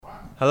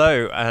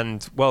Hello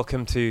and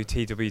welcome to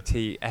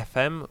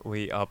TWTFM.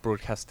 We are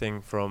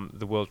broadcasting from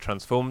the World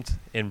Transformed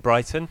in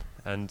Brighton,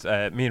 and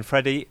me and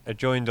Freddie are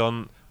joined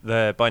on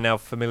the by now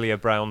familiar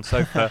brown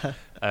sofa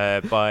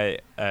by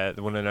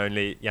the one and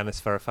only Yanis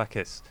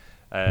Varoufakis.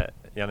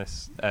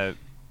 Yanis,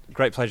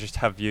 great pleasure to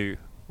have you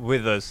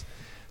with us.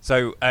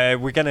 So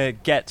we're going to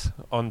get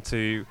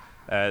onto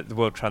the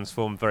World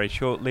Transformed very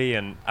shortly,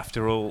 and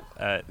after all,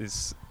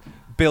 this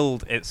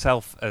build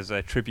itself as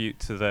a tribute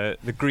to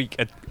the Greek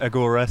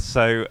agora,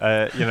 so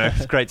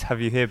it's great to have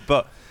you here.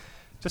 But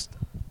just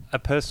a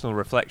personal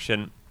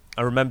reflection,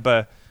 I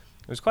remember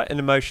it was quite an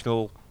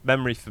emotional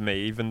memory for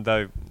me, even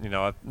though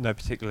I've no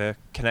particular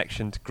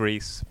connection to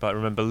Greece, but I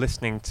remember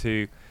listening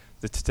to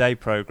the Today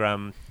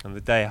programme on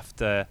the day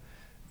after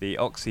the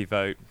Oxy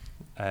vote,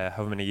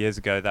 however many years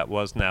ago that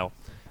was now,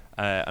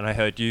 and I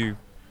heard you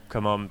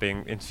come on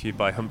being interviewed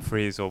by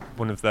Humphreys or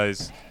one of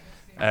those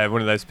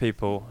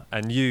people,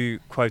 and you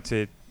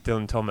quoted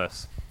Dylan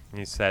Thomas.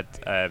 You said,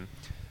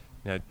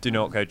 do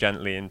not go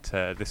gently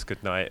into this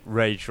good night,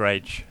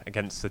 rage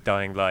against the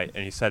dying light.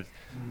 And you said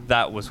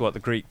that was what the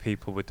Greek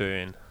people were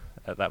doing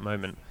at that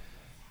moment.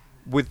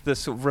 With the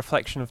sort of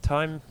reflection of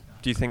time,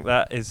 do you think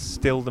that is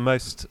still the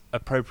most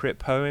appropriate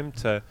poem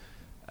to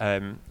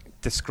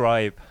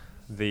describe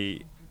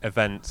the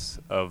events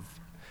of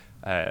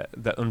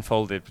that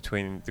unfolded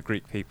between the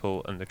Greek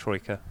people and the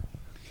Troika?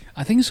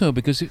 I think so,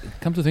 because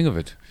come to think of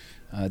it,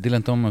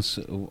 Dylan Thomas,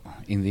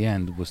 in the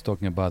end, was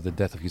talking about the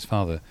death of his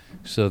father.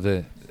 So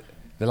the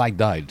light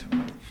died,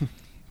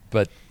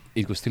 but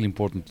it was still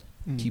important to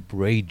keep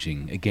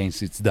raging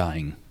against its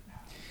dying.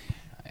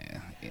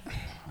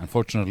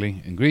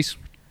 Unfortunately, in Greece,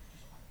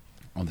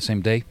 on the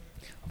same day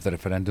of the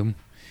referendum,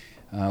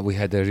 we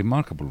had a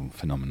remarkable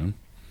phenomenon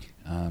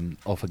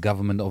of a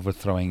government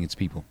overthrowing its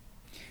people.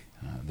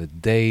 The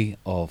day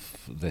of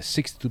the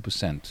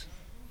 62%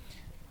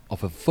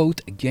 of a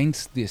vote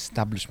against the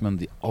establishment,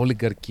 the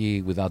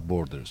oligarchy without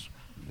borders,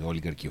 the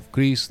oligarchy of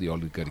Greece, the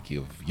oligarchy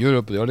of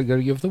Europe, the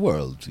oligarchy of the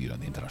world, the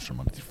International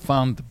Monetary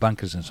Fund, the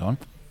bankers and so on.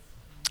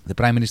 The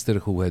Prime Minister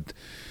who had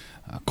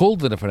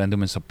called the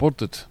referendum and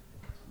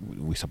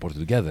we supported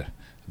together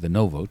the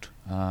no vote,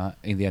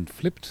 in the end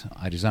flipped.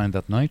 I resigned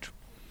that night.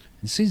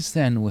 And since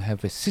then we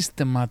have a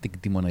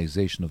systematic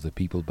demonization of the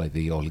people by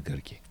the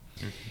oligarchy.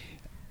 Mm-hmm.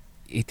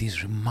 It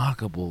is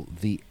remarkable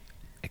the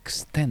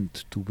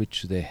extent to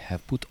which they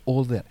have put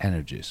all their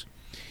energies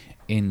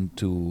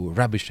into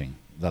rubbishing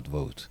that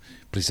vote,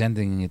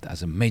 presenting it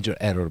as a major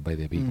error by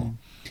the people.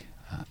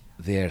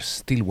 They are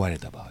still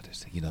worried about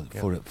it.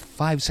 For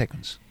 5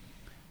 seconds,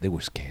 they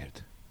were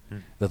scared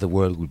that the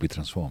world will be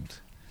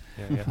transformed.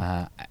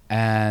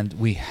 And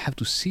we have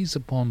to seize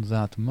upon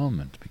that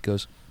moment,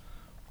 because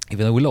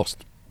even though we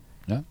lost,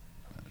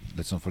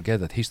 let's not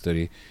forget that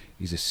history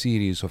is a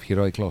series of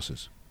heroic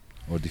losses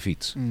or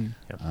defeats.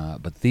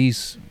 But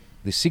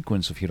the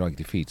sequence of heroic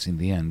defeats in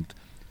the end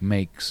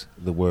makes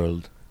the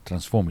world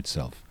transform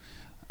itself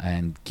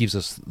and gives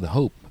us the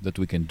hope that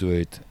we can do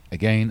it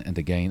again and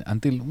again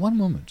until one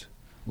moment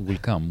will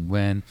come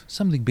when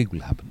something big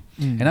will happen.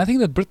 And I think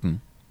that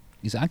Britain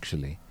is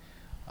actually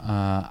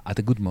at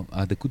a good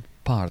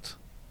part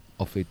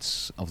of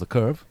the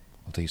curve,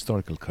 of the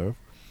historical curve,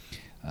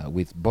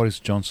 with Boris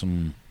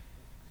Johnson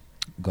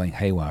going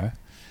haywire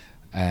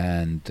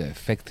and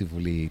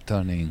effectively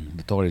turning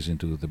the Tories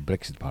into the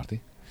Brexit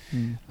party.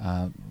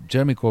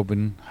 Jeremy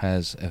Corbyn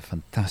has a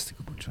fantastic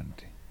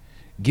opportunity,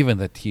 given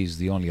that he is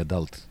the only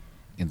adult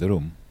in the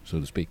room,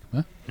 so to speak,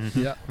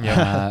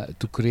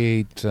 to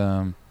create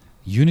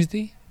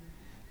unity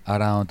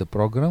around a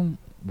program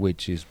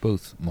which is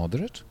both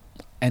moderate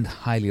and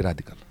highly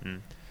radical.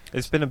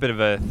 It's been a bit of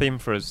a theme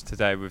for us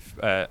today. We've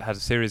had a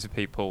series of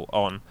people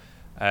on,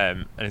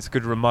 and it's a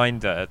good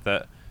reminder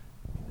that,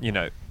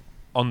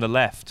 on the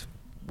left,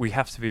 we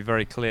have to be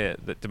very clear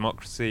that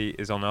democracy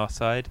is on our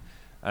side,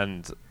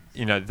 and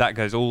that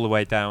goes all the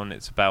way down.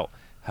 It's about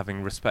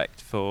having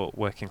respect for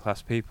working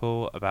class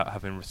people, about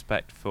having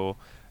respect for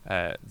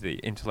the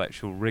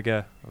intellectual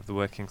rigour of the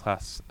working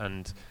class,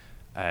 and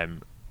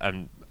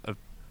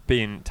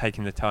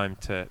taking the time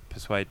to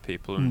persuade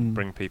people and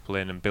bring people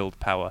in and build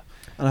power.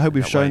 And I hope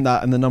we've shown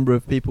that in the number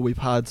of people we've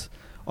had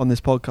on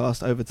this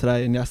podcast over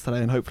today and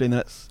yesterday, and hopefully in the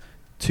next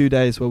 2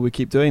 days where we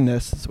keep doing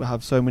this, we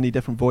have so many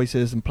different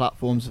voices and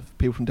platforms of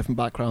people from different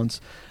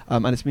backgrounds,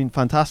 and it's been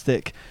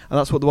fantastic. And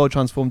that's what the World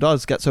Transform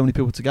does, get so many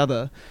people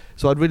together.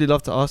 So I'd really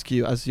love to ask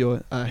you, as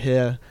you're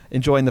here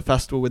enjoying the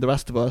festival with the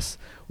rest of us,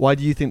 why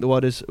do you think the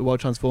World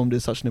Transformed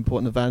is such an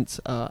important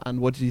event, and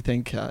what do you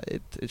think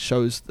it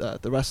shows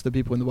the rest of the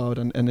people in the world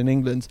and in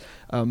England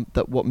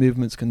that what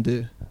movements can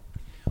do?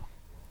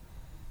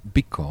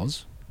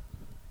 Because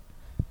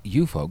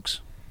you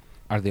folks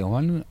are the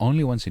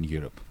only ones in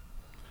Europe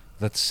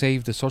that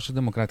saved the Social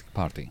Democratic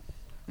Party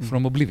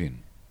from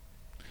oblivion.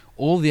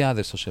 All the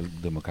other Social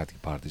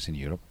Democratic parties in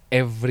Europe,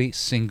 every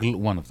single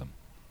one of them,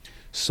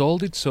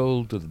 sold its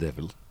soul to the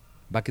devil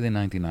back in the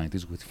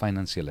 1990s with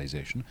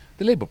financialization.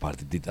 The Labour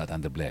Party did that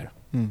under Blair.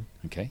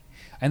 Okay?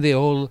 And they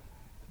all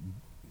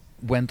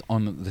went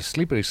on the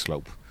slippery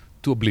slope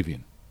to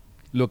oblivion.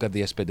 Look at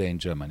the SPD in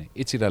Germany.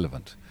 It's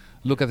irrelevant.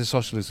 Look at the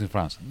socialists in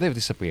France. They've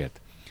disappeared.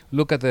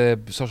 Look at the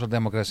social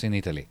democrats in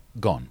Italy.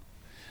 Gone.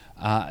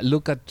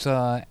 Look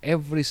at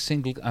every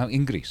single...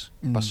 in Greece,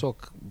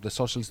 PASOK, the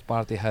Socialist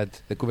Party, had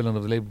the equivalent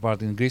of the Labour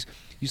Party in Greece,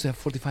 used to have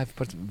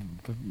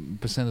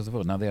 45% of the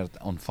vote. Now they are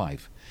on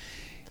 5.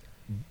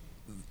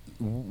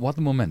 What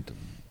momentum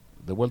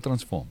the world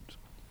transformed,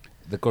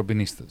 the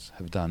Corbynistas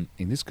have done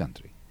in this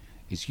country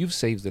is you've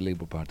saved the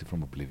Labour Party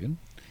from oblivion.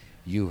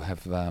 You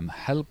have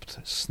helped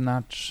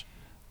snatch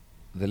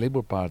the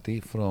Labour Party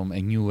from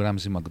a new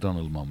Ramsay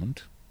MacDonald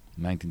moment,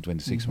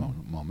 1926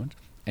 moment,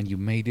 and you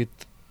made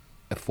it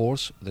a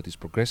force that is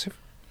progressive,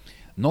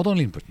 not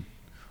only in Britain,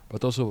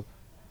 but also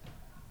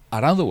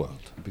around the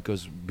world,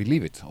 because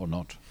believe it or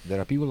not, there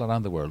are people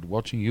around the world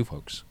watching you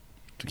folks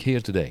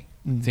here today,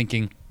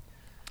 thinking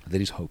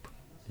there is hope.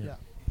 Yeah.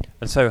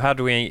 And so how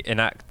do we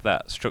enact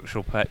that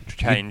structural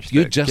change?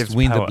 You that just gives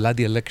win power? the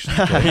bloody election.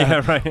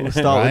 Yeah, right. We'll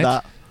start with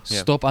that.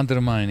 Stop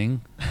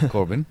undermining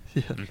Corbyn,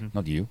 Mm-hmm.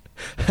 not you.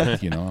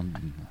 But,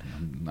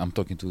 I'm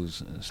talking to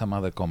some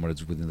other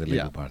comrades within the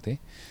Labour Party,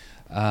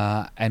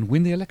 and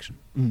win the election.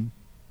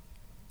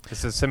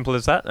 It's as simple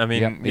as that. I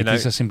mean, it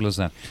is as simple as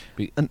that.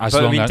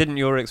 But didn't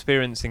your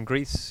experience in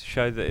Greece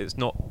show that it's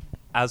not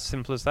as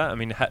simple as that? I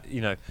mean,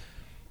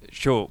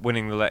 sure,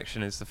 winning the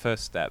election is the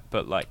first step,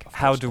 but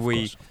how do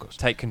we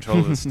take control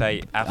of the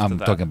state after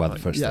that? I'm talking about the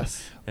first step.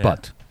 Yeah.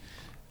 But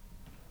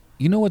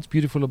you know what's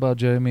beautiful about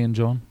Jeremy and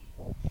John?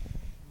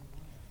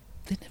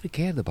 They never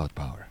cared about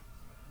power.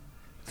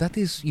 That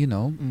is,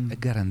 a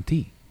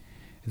guarantee.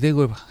 They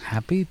were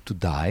happy to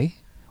die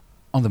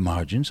on the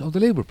margins of the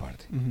Labour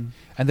Party.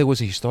 And there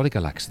was a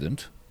historical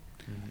accident,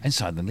 and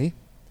suddenly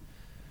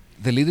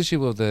the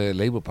leadership of the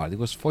Labour Party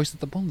was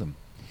foisted upon them.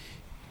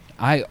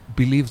 I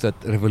believe that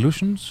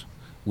revolutions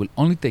will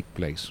only take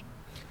place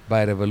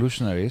by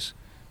revolutionaries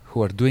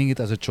who are doing it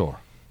as a chore,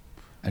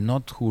 and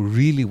not who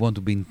really want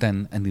to be in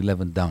 10 and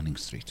 11 Downing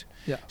Street.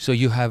 Yeah. So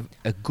you have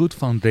a good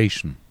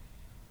foundation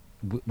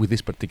with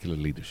this particular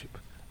leadership.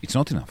 It's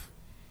not enough.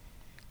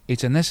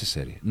 It's a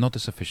necessary, not a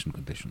sufficient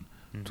condition.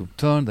 To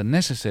turn the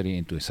necessary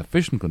into a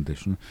sufficient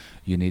condition,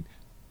 you need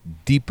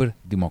deeper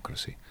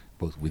democracy,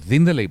 both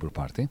within the Labour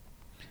Party.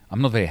 I'm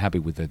not very happy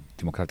with the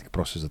democratic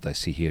process that I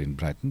see here in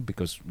Brighton,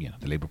 because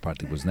the Labour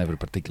Party was never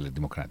particularly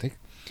democratic.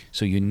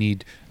 So you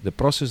need the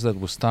process that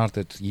was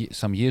started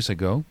some years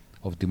ago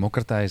of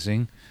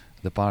democratizing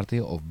the party,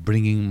 of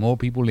bringing more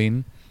people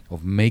in,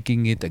 of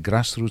making it a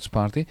grassroots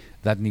party.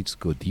 That needs to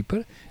go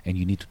deeper, and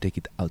you need to take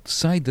it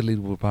outside the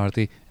Labour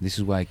Party. This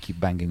is why I keep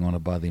banging on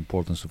about the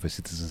importance of a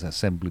citizens'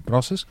 assembly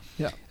process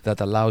that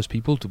allows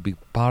people to be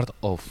part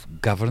of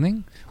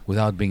governing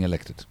without being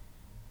elected.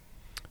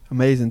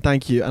 Amazing,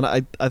 thank you. And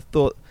I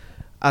thought,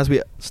 as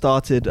we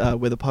started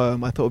with a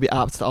poem, I thought it would be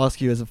apt to ask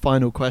you as a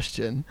final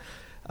question,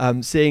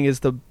 seeing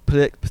as the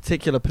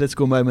particular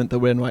political moment that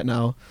we're in right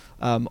now,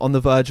 on the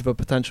verge of a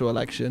potential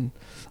election,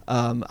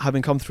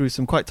 having come through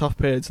some quite tough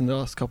periods in the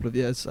last couple of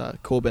years,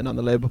 Corbyn and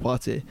the Labour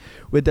Party,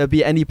 would there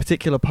be any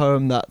particular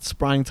poem that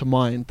sprang to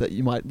mind that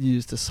you might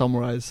use to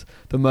summarise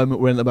the moment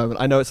we're in at the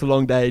moment? I know it's a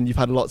long day and you've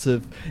had lots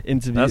of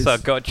interviews. That's our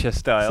gotcha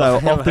style.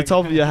 So off the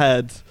top of your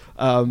head,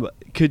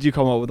 could you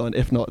come up with one?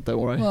 If not, don't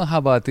worry. Well, how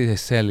about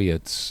this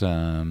Eliot's,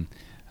 I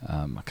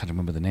can't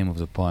remember the name of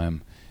the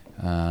poem,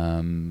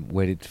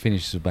 where it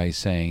finishes by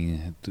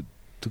saying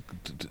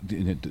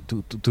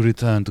to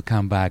return, to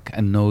come back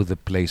and know the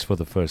place for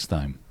the first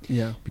time.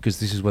 Yeah. Because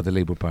this is what the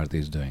Labour Party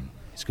is doing.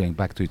 It's going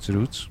back to its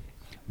roots,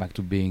 back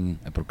to being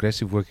a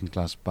progressive working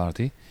class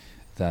party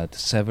that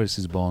severs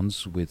its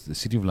bonds with the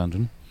City of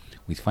London,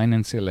 with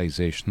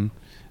financialisation,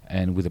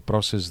 and with a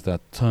process that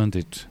turned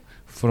it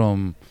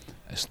from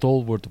a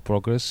stalwart of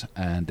progress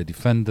and a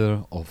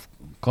defender of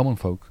common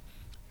folk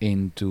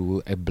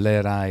into a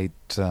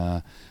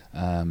Blairite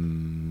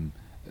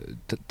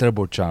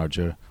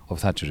turbocharger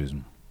of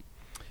Thatcherism.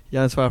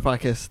 Yanis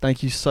Varoufakis,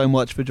 thank you so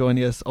much for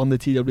joining us on the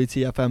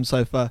TWTFM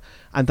sofa,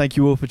 and thank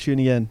you all for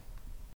tuning in.